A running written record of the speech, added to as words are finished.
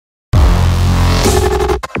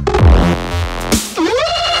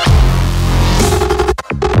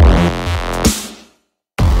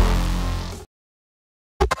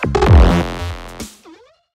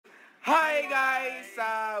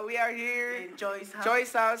Choy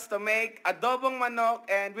sauce to make adobong manok,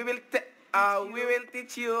 and we will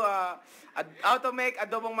teach you how to make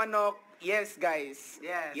adobong manok. Yes, guys.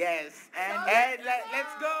 Yes. And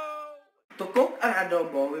let's go. To cook an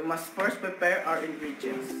adobo, we must first prepare our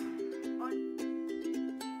ingredients.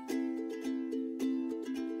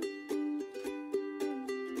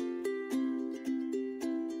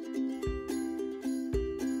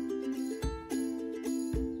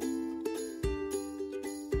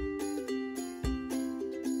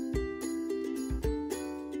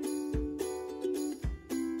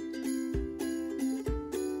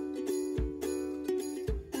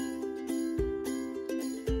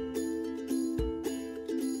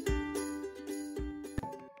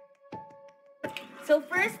 So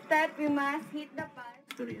first step, we must heat the pan.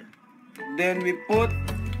 Then we put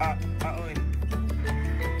oil.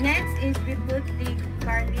 Next is we put the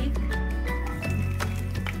garlic.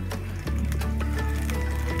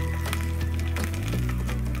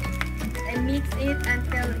 And mix it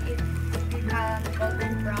until it becomes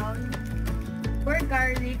golden brown. For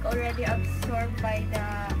garlic already absorbed by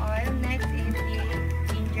the oil, next is the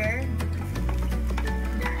ginger.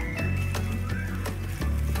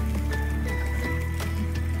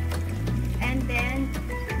 And then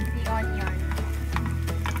the onion.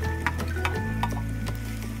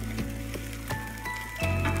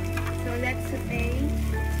 So let's saute.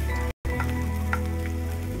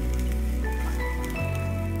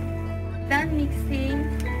 Done mixing.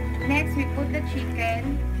 Next we put the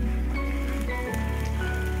chicken.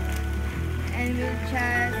 And we'll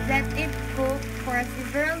just let it cook for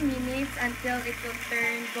several minutes until it will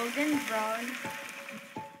turn golden brown.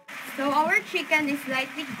 So our chicken is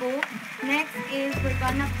lightly cooked. Next is we're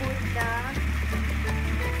gonna put the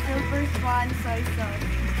Silver Swan soy sauce.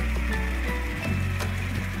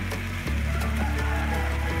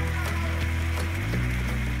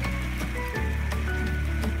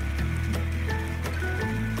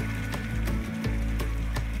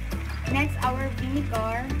 Next, our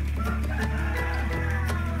vinegar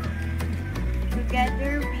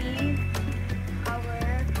together with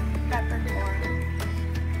our peppercorn.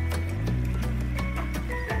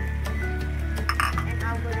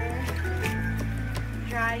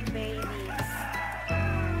 Dry bay leaves.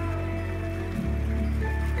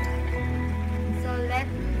 So let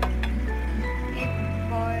it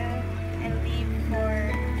boil and leave for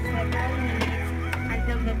several minutes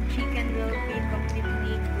until the chicken will be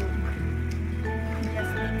completely cooked.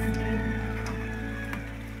 Just mix it.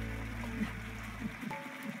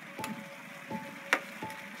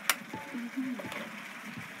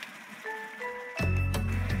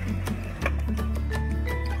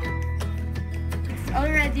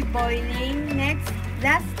 Already boiling. Next,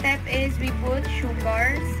 last step is we put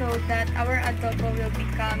sugar so that our adobo will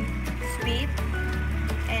become sweet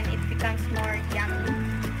and it becomes more yummy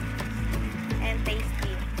and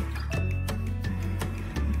tasty.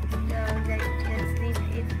 So let's leave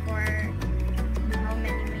it for how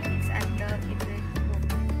many minutes until it will cook.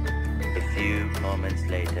 A few moments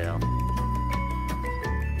later.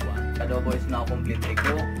 Adobo is now completely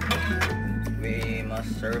cooked. We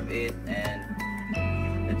must serve it and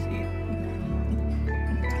let's eat.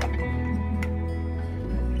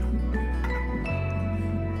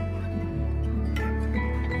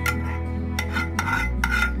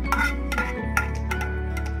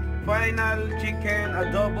 Final chicken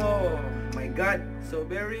adobo. My God, so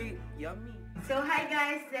very yummy. So hi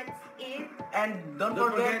guys, that's it. And don't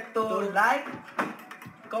forget to like,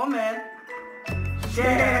 comment,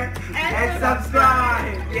 share, and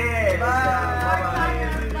subscribe. Yes. Bye.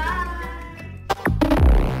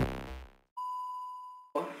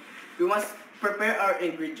 We must prepare our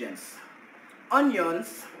ingredients.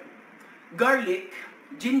 Onions, garlic,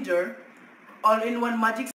 ginger, all in one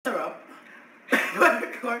magic syrup. We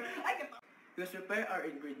must prepare our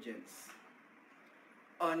ingredients.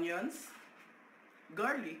 Onions,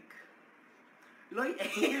 garlic,